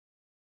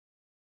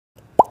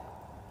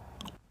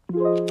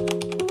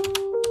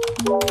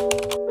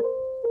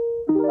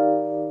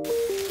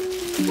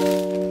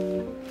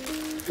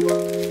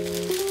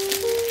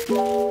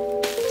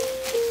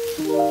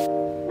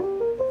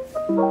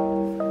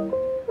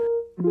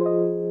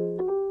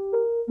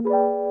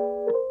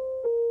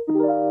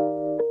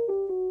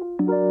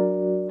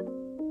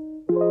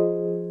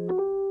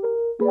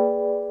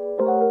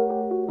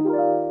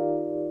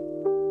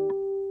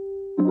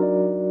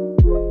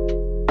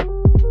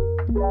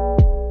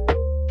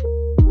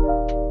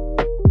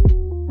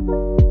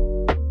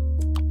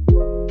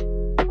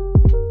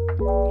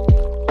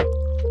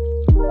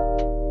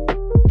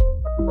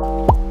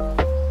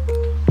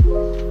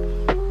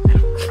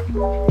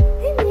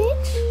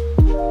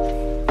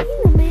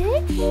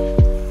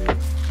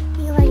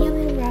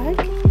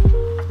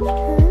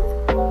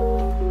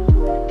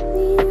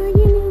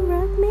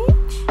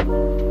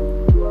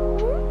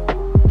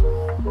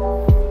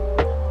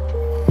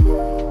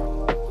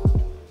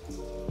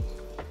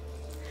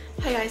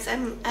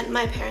I'm at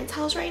my parents'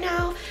 house right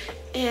now,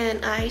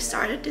 and I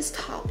started this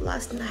top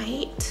last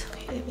night.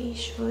 Okay, let me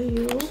show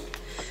you.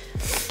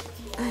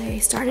 I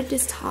started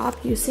this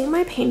top using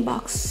my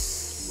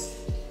Paintbox.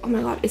 Oh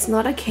my god, it's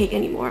not a cake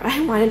anymore.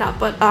 I wound it up,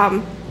 but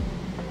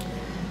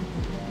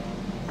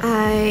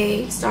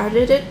I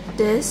started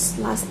this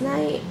last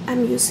night.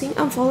 I'm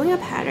following a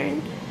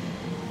pattern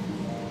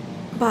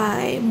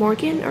by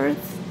Morgan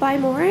Earth by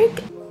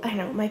Morg. I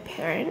know my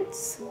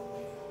parents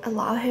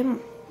allow him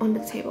on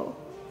the table.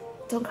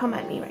 Don't come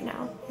at me right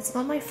now. It's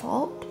not my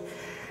fault.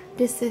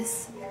 This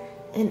is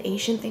an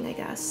Asian thing, I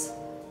guess.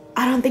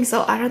 I don't think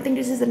so. I don't think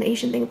this is an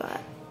Asian thing,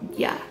 but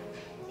yeah,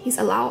 he's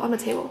allowed on the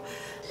table.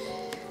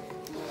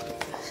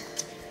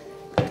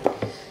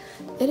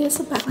 It is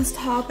a backless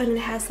top, and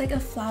it has like a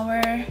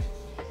flower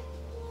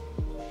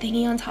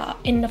thingy on top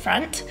in the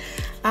front.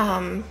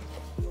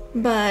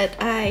 But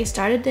I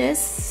started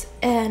this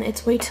and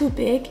it's way too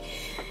big.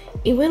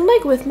 Even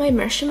like with my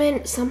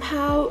measurement,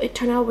 somehow it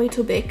turned out way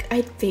too big.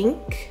 I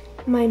think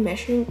my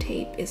measuring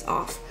tape is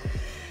off,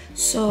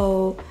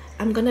 so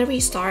I'm gonna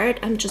restart.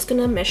 I'm just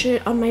gonna measure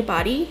it on my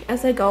body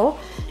as I go,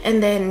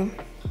 and then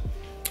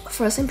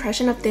first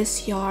impression of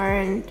this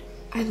yarn.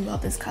 I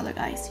love this color,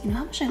 guys. You know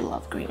how much I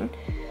love green,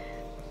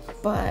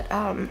 but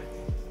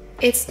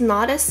it's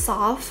not as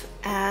soft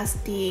as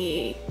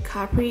the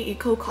Capri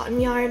Eco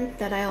Cotton yarn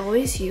that I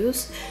always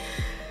use.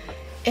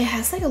 It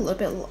has like a little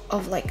bit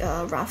of like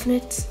a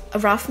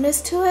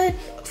roughness to it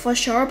for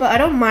sure, but I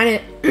don't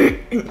mind it.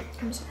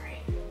 I'm sorry.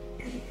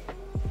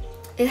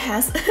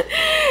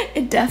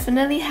 It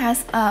definitely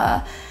has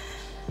a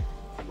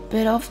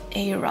bit of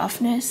a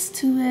roughness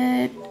to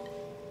it.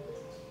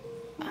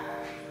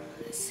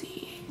 Let's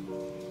see,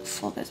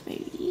 focus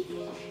baby.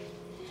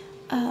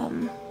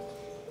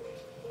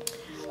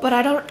 But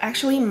I don't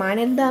actually mind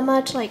it that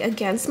much. Like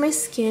against my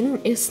skin,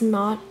 it's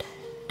not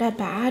that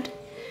bad.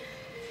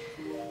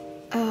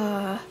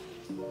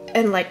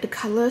 And like the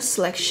color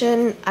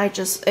selection,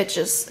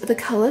 the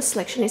color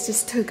selection is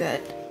just too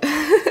good.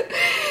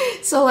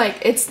 So like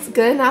it's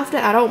good enough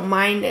that I don't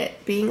mind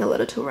it being a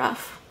little too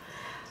rough.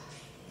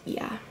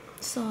 Yeah,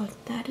 so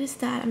that is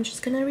that. I'm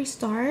just gonna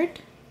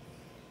restart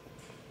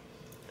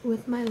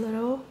with my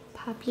little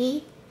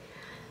puppy.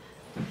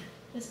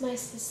 It's my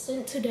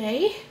assistant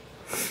today.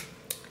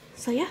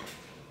 So yeah.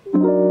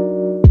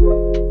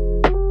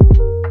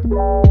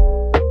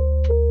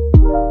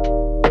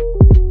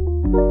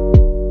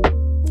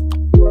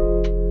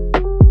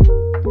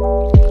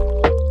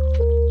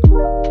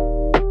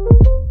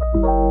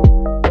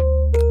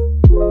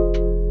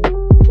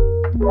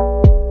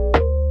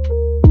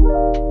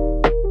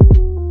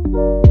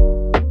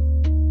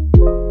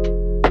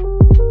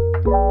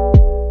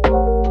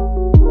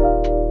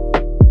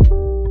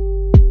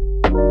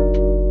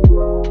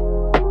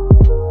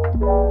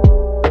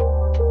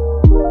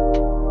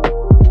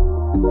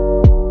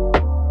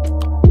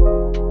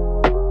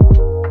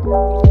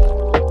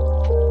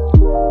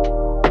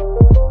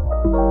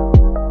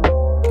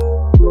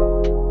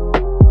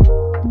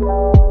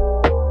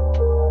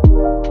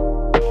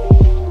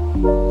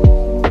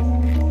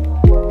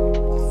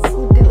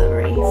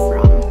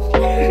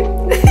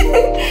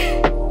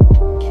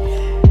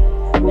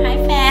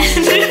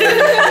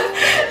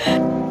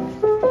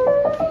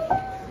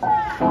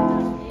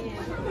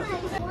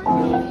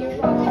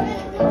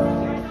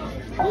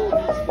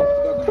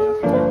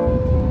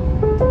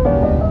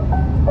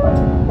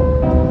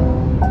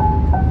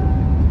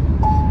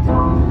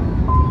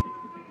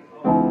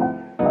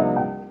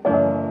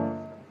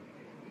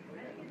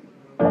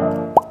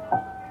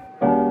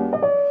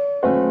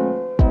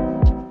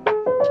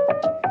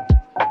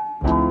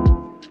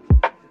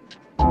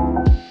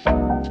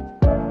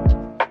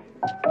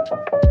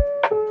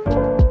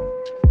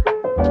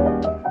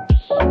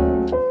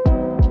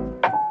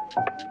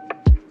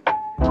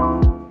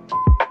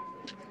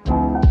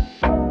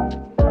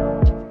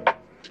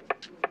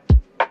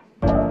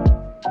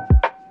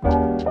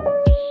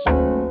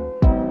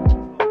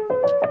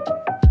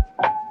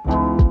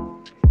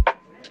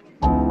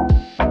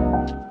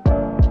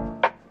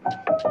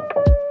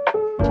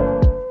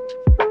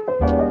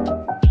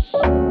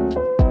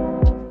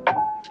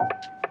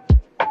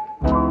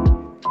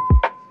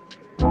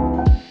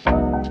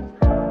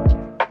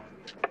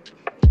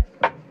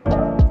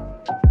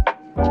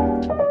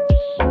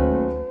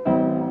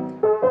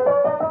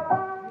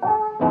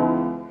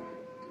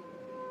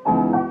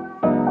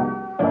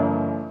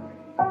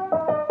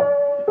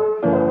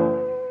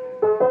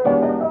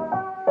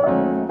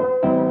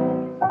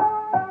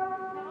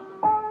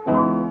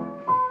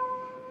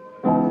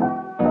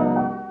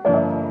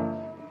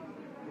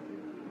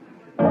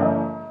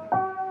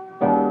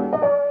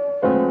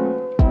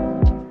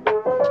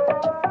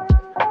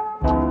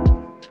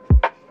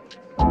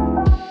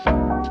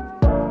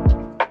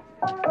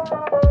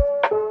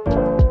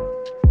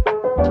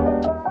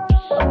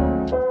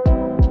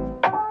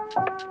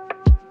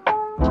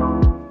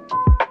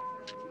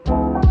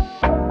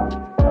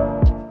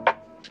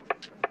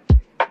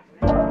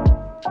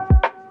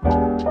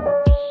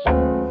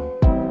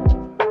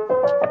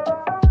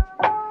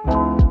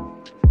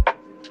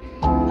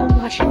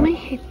 washing my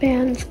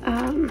headbands,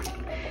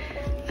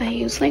 I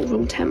use like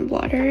room temp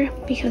water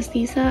because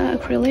these are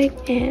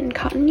acrylic and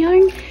cotton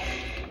yarn,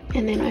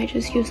 and then I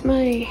just use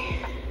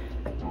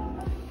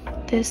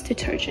this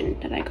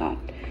detergent that I got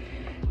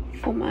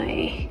for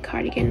my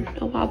cardigan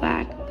a while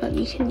back. But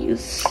you can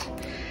use,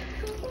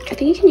 I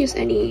think you can use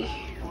any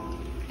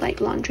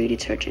like laundry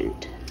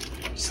detergent.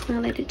 Just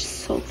gonna let it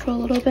soak for a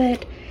little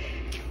bit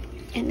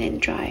and then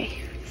dry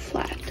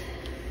flat.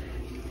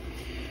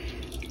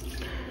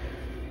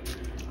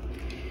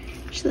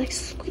 Just like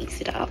squeeze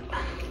it out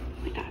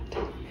like that.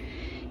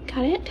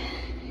 Got it?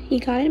 You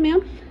got it,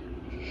 ma'am?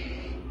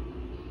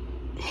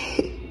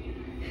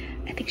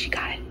 I think she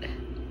got it.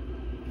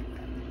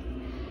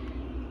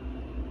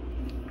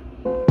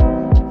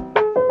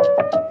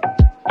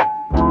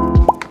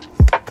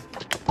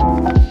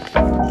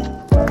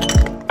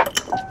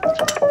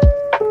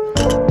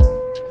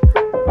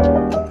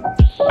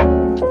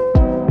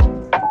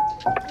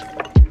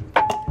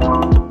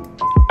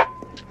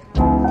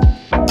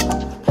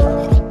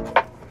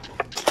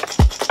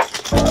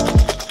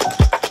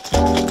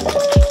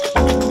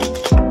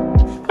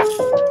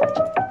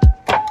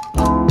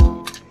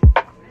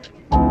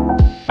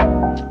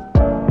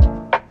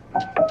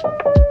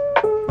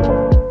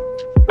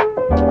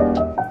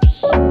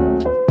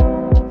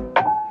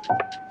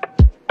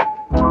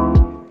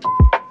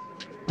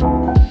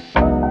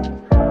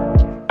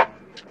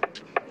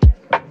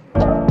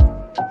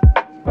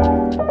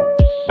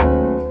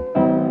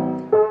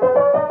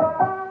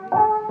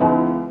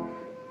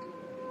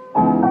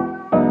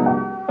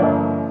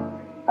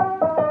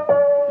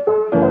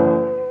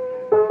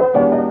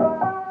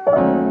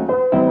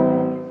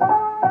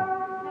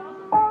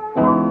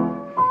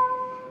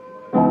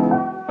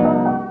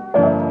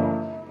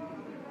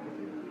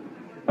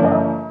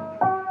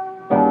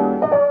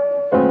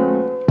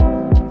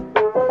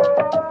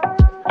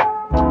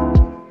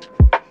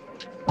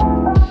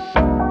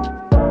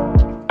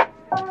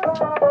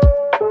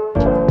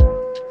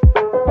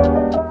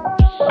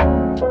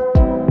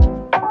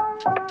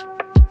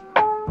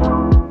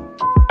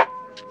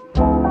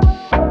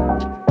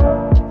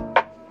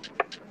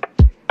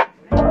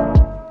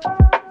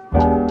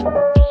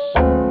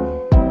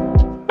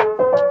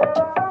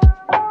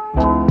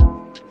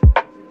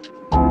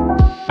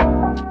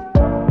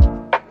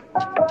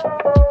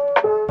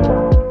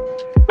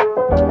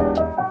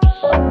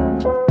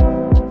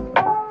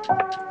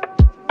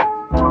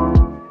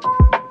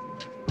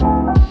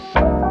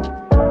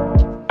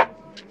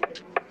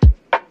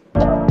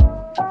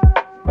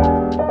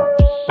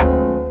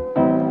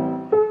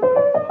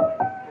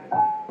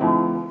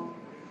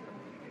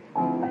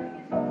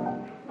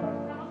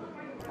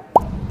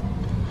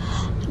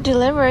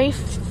 Delivery,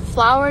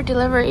 flower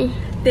delivery.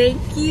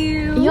 Thank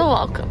you. You're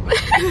welcome.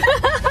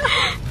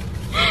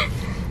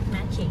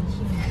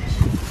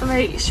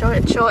 Wait, show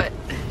it.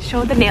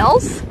 Show the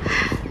nails.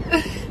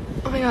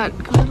 Oh my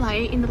god, go in the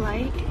light, in the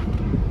light.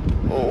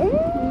 Oh.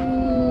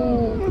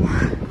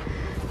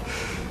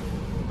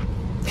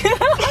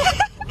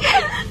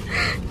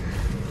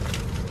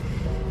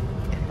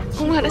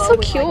 Oh my god, that's so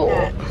cute.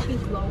 Like that. She's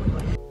glowing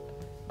like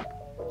that.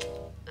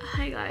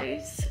 Hi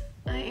guys.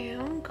 I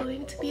am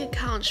going to be a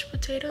couch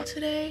potato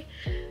today.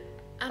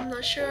 I'm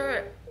not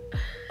sure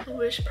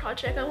which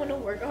project I want to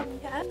work on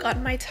yet.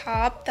 Got my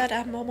top that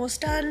I'm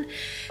almost done,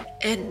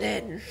 and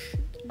then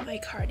my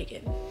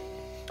cardigan.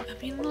 I've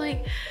been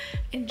like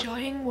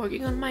enjoying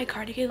working on my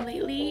cardigan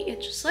lately.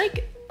 It's just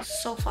like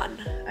so fun.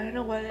 I don't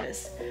know what it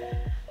is.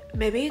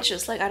 Maybe it's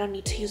just like I don't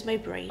need to use my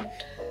brain.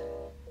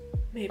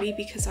 Maybe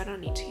because I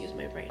don't need to use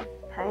my brain.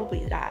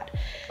 Probably that.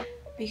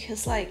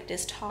 Because like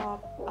this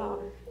top,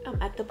 I'm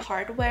at the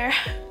part where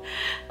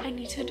I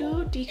need to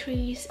do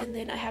decrease, and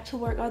then I have to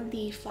work on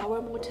the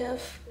flower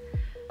motif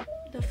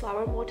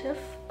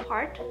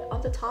part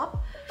of the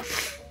top.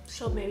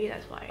 So maybe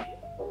that's why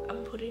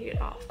I'm putting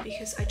it off,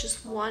 because I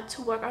just want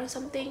to work on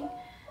something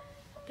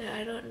that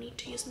I don't need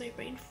to use my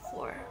brain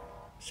for.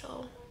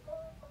 So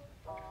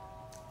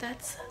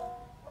that's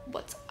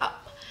what's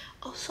up.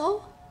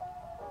 Also,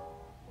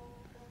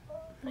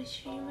 I'm gonna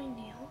show you my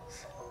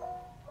nails.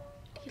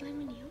 Do you like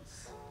my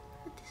nails?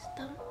 With this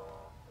thumb?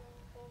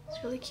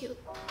 It's really cute.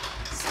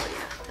 So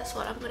yeah, that's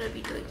what I'm gonna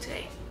be doing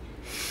today.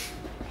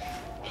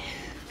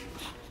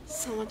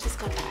 Someone just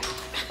got back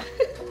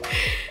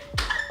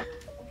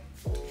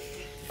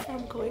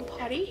from going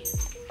potty.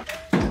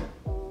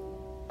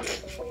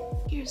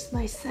 Here's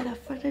my setup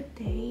for the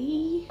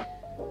day.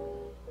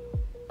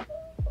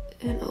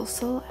 And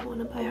also, I want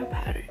to buy her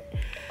pattern.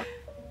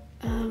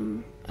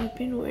 I've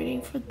been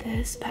waiting for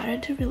this pattern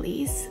to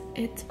release.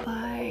 It's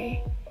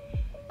by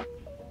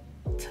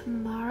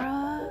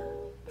Tamara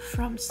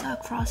from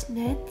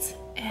StarCrossedKnits,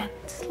 and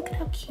just look at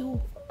how cute.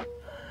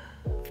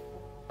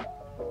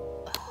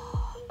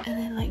 And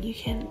then like you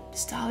can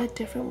style it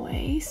different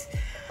ways,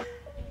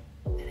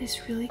 and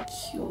it's really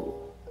cute.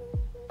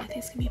 I think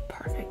it's gonna be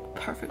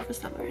perfect for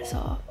summer.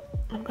 So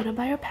I'm gonna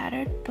buy her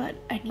pattern, but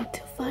I need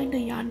to find the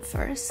yarn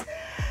first,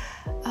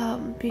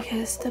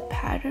 because the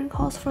pattern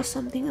calls for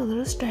something a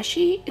little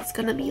stretchy. It's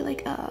gonna be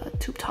like a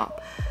tube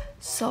top,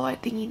 so I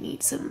think he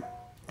needs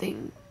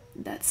something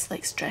that's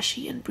like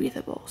stretchy and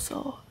breathable.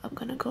 So I'm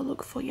gonna go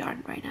look for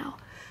yarn right now.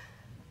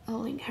 I'll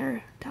link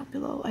her down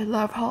below. I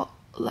love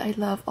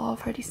all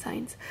of her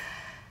designs,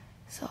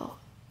 so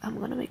I'm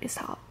gonna make this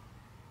top,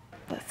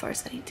 but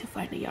first I need to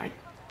find the yarn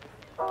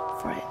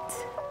for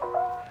it.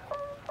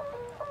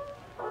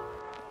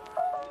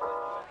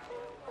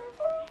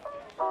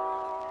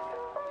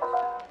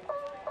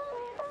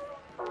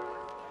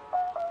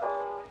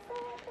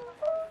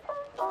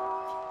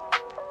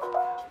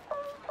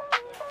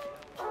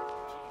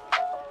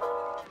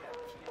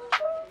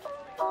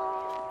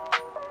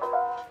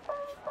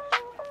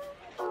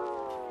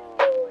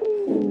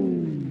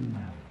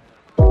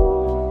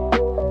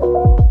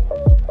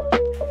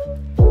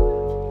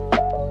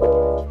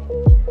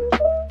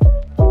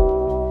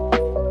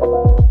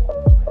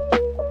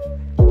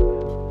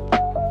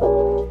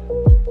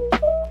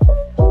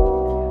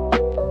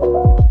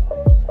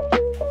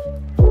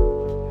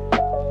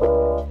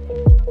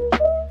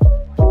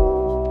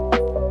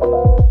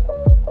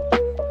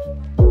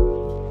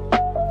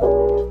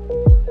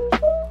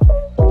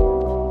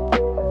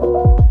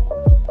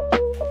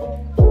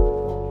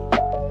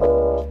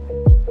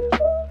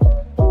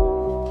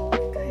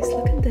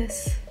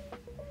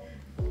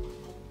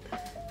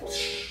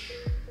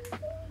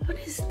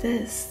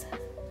 This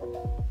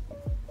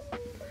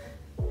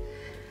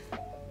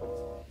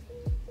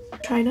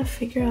trying to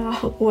figure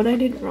out what I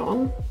did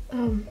wrong,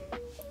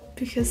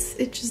 because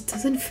it just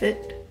doesn't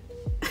fit.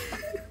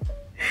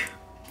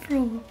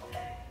 Bro,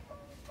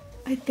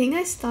 I think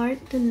I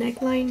start the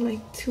neckline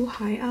like too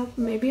high up.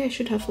 Maybe I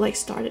should have like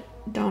started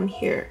down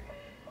here,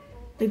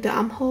 like the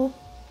armhole,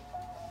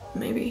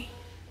 maybe.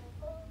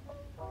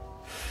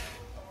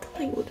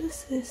 Like, what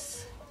is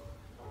this?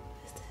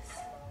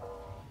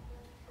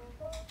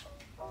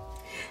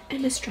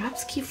 And the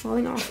straps keep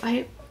falling off.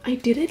 I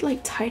did it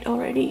like tight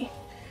already,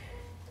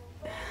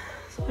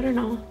 so I don't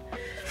know.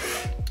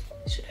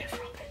 Should I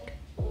frog it?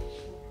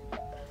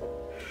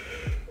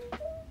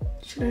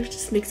 Should I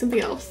just make something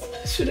else?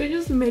 Should I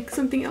just make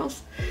something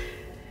else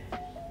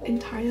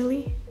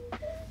entirely?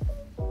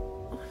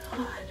 Oh my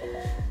god.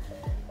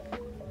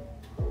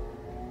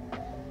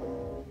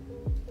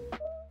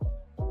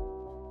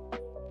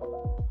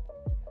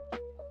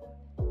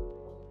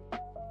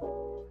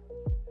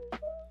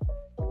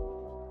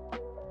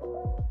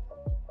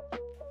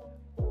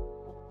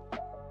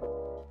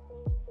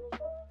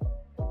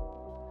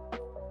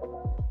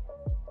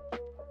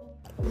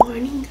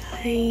 Morning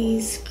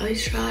guys, I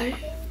tried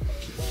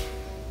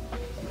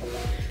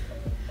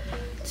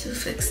to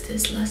fix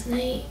this last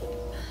night.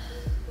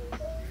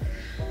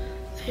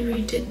 I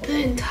redid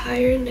the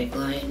entire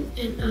neckline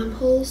and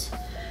armholes,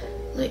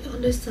 like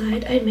on the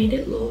side. I made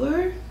it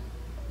lower.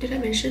 Did I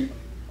mention?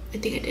 I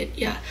think I did,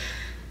 yeah.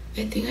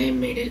 I think I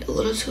made it a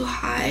little too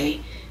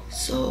high,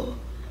 so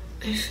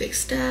I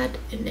fixed that,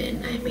 and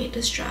then I made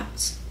the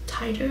straps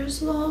tighter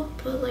as well,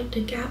 but like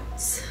the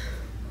gaps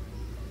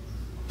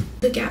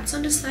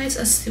on the sides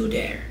are still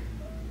there,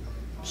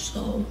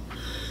 so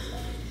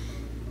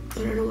I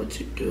don't know what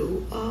to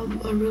do.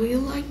 I really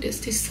like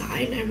this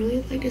design. I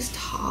really like this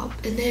top,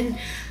 and then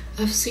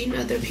I've seen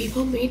other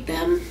people made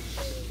them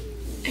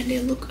and they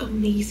look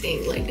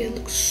amazing. Like, they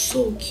look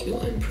so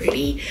cute and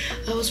pretty.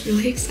 I was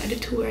really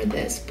excited to wear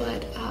this,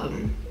 but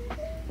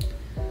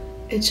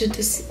it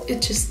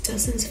just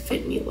doesn't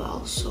fit me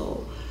well,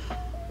 so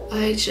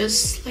I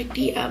just like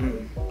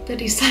the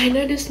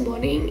designer this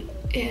morning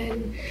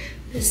and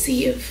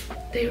see if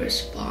they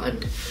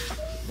respond.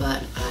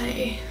 But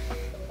I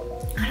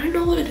don't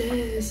know what it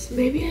is.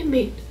 Maybe I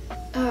made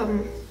I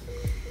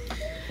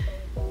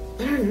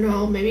don't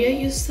know, maybe I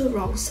used the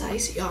wrong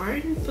size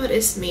yarn, but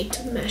it's made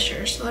to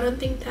measure, so I don't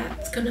think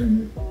that's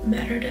gonna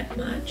matter that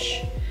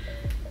much.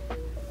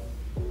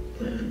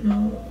 I don't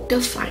know.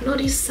 The final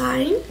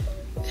design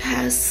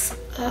has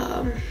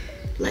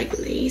like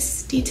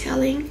lace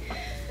detailing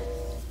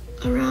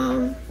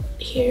around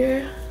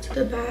here to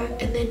the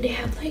back, and then they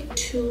have like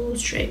 2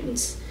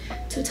 strings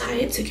to tie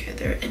it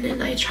together. And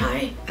then I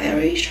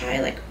already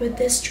tried like with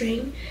this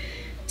string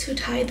to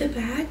tie the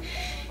back,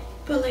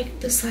 but like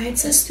the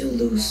sides are still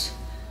loose,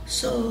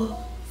 so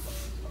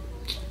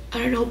I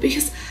don't know,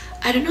 because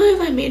I don't know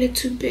if I made it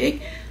too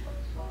big,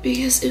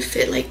 because it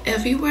fit like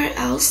everywhere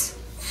else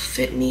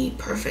fit me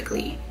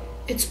perfectly.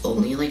 It's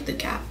only like the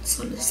gaps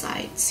on the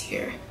sides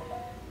here,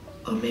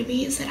 or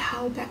maybe is that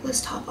how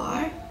backless top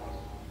are?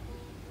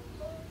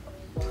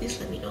 Please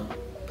let me know.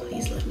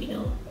 Please let me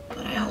know.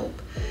 But I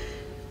hope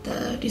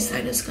the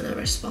designer is gonna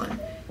respond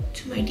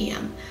to my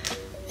DM.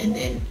 And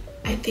then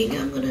I think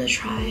I'm gonna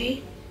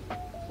try,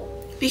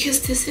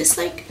 because this is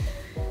like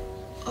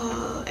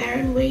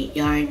Aran weight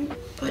yarn,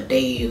 but they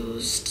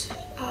used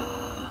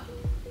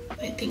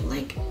I think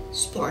like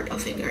sport or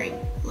fingering,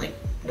 like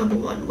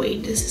 #1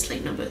 weight. This is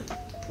like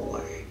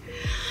 #4.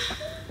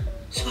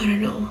 So I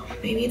don't know,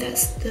 maybe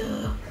that's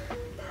the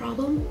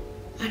problem.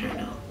 I don't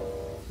know.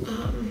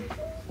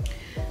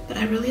 But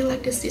I really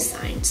like this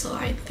design, so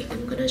I think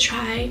I'm gonna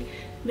try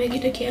make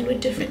it again with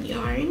different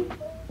yarn,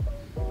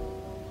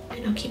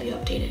 and I'll keep you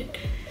updated.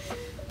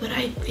 But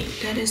I think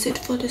that is it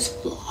for this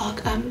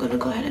vlog. I'm gonna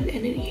go ahead and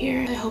end it here.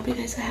 I hope you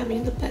guys are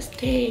having the best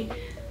day,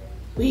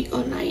 week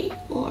or night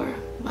or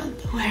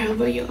month,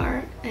 wherever you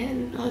are,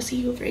 and I'll see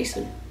you very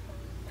soon.